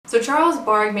So Charles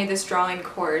Bargue made this drawing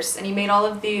course, and he made all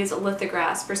of these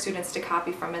lithographs for students to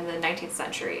copy from in the 19th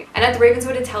century. And at the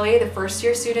Ravenswood Atelier, the first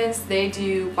year students, they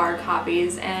do Bargue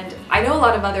copies, and I know a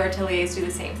lot of other ateliers do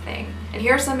the same thing. And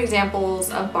here are some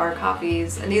examples of Bargue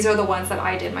copies, and these are the ones that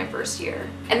I did my first year.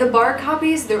 And the Bargue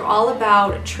copies, they're all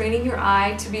about training your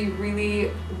eye to be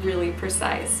really, really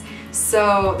precise.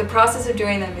 So the process of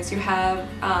doing them is you have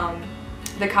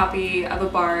the copy of a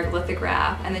Bargue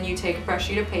lithograph, and then you take a fresh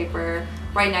sheet of paper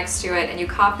right next to it and you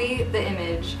copy the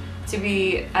image to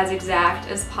be as exact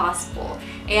as possible.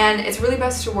 And it's really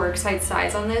best to work side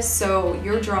size on this, so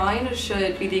your drawing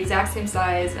should be the exact same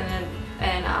size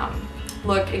and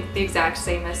look the exact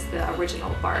same as the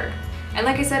original Bargue. And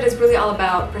like I said, it's really all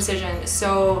about precision,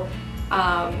 so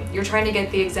you're trying to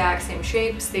get the exact same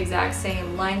shapes, the exact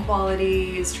same line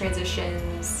qualities,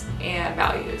 transitions, and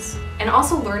values. And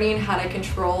also learning how to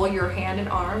control your hand and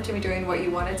arm to be doing what you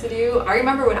want it to do. I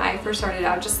remember when I first started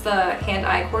out, just the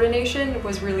hand-eye coordination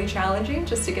was really challenging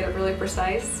just to get it really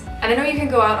precise. And I know you can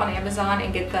go out on Amazon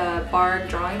and get the Bargue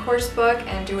drawing course book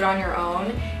and do it on your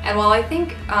own. And while I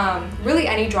think really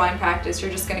any drawing practice, you're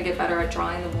just going to get better at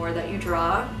drawing the more that you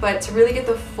draw, but to really get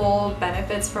the full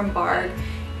benefits from Bargue,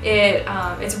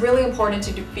 it's really important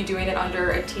to be doing it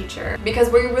under a teacher, because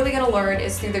where you're really going to learn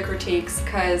is through the critiques,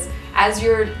 because as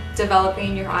you're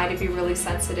developing your eye to be really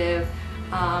sensitive,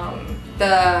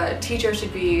 the teacher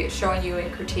should be showing you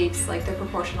in critiques like the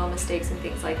proportional mistakes and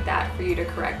things like that for you to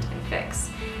correct and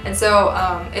fix. And so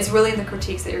it's really in the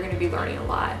critiques that you're going to be learning a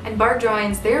lot. And Bargue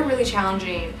drawings, they're really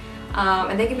challenging.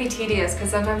 And they can be tedious because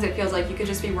sometimes it feels like you could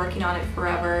just be working on it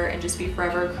forever and just be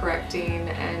forever correcting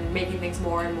and making things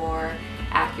more and more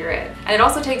accurate. And it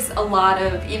also takes a lot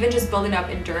of even just building up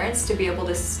endurance to be able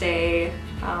to stay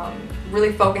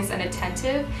really focused and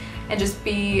attentive and just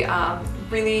be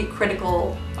really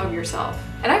critical of yourself.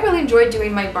 And I really enjoyed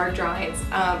doing my Bargue drawings,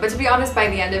 but to be honest, by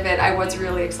the end of it, I was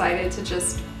really excited to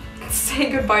just say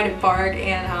goodbye to Bargue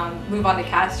and move on to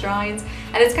cast drawings.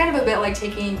 And it's kind of a bit like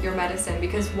taking your medicine,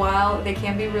 because while they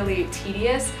can be really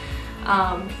tedious,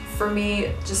 for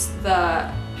me, just the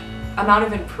amount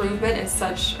of improvement in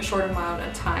such a short amount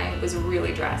of time was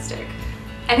really drastic.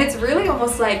 And it's really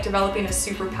almost like developing a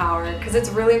superpower, because it's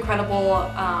really incredible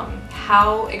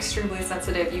how extremely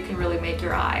sensitive you can really make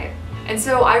your eye. And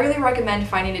so I really recommend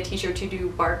finding a teacher to do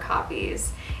Bargue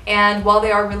copies. And while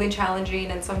they are really challenging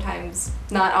and sometimes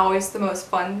not always the most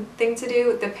fun thing to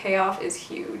do, the payoff is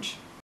huge.